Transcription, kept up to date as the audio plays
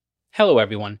Hello,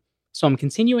 everyone. So, I'm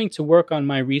continuing to work on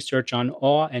my research on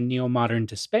awe and neo modern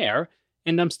despair,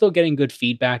 and I'm still getting good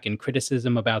feedback and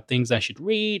criticism about things I should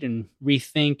read and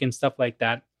rethink and stuff like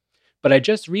that. But I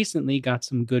just recently got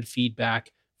some good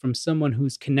feedback from someone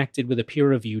who's connected with a peer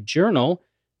reviewed journal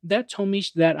that told me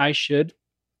that I should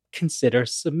consider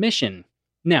submission.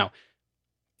 Now,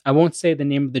 I won't say the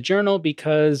name of the journal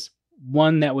because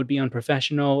one, that would be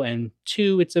unprofessional, and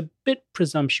two, it's a bit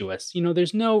presumptuous.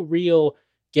 There's no real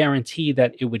guarantee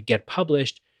that it would get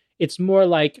published. It's more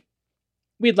like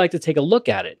we'd like to take a look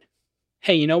at it.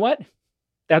 Hey, you know what?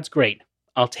 That's great.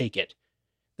 I'll take it.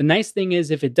 The nice thing is,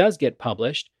 if it does get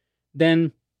published,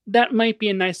 then that might be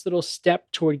a nice little step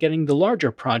toward getting the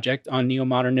larger project on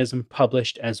neo-modernism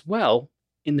published as well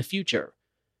in the future.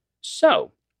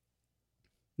 So,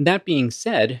 that being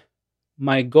said,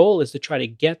 my goal is to try to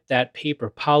get that paper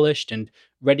polished and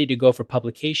ready to go for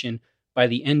publication by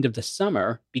the end of the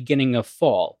summer, beginning of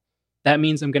fall. That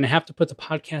means I'm going to have to put the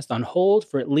podcast on hold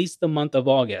for at least the month of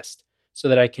August so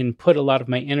that I can put a lot of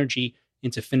my energy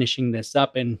into finishing this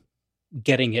up and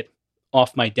getting it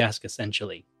off my desk,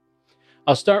 essentially.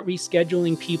 I'll start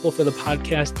rescheduling people for the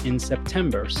podcast in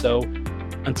September. So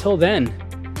until then,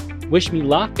 wish me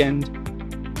luck and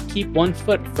keep one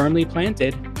foot firmly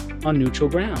planted on neutral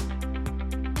ground.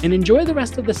 And enjoy the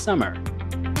rest of the summer.